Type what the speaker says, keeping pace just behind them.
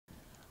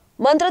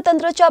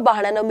मंत्रतंत्रच्या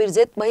बहाण्यानं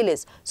मिरजेत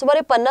महिलेस सुमारे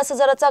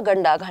 50,000चा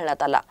गंडा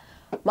घालण्यात आला।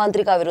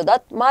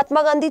 मांत्रिकाविरोधात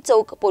महात्मा गांधी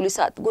चौक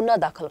पोलिसात गुन्हा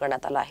दाखल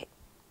करण्यात आला आहे।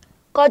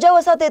 काजा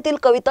वसाहत येथील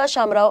कविता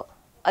शामराव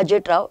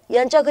अजेटराव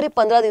यांच्या घरी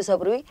 15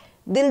 दिवसापूर्वी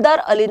दिलदार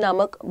अली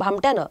नामक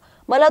भामट्यानं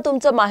मला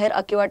तुमचं माहेर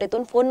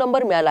अकिवाटेतून फोन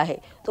नंबर मिळाला आहे,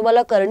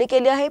 तुम्हाला करणी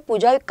केली आहे,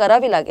 पूजा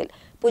करावी लागेल,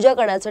 पूजा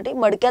करण्यासाठी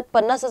मडक्यात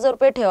 50,000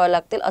 रुपये ठेवावे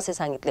लागतील असे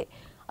सांगितले।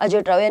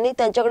 अजेटराव यांनी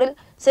त्यांच्याकडील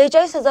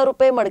 46,000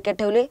 रुपये मडक्यात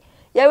ठेवले।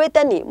 यावेळी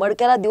त्यांनी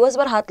मडक्याला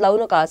दिवसभर हात लावू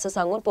नका असं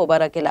सांगून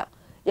पोबारा केला।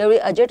 यावेळी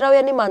अजेटराव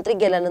यांनी मांत्रिक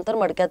गेल्यानंतर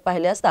मडक्यात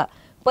पाहिले असता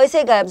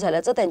पैसे गायब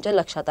झाल्याचं त्यांच्या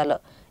लक्षात आलं।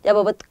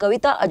 याबाबत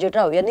कविता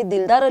अजेटराव यांनी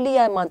दिलदार अली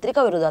या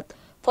मांत्रिकाविरोधात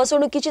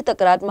फसवणुकीची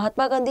तक्रार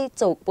महात्मा गांधी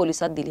चौक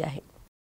पोलिसात दिली आहे।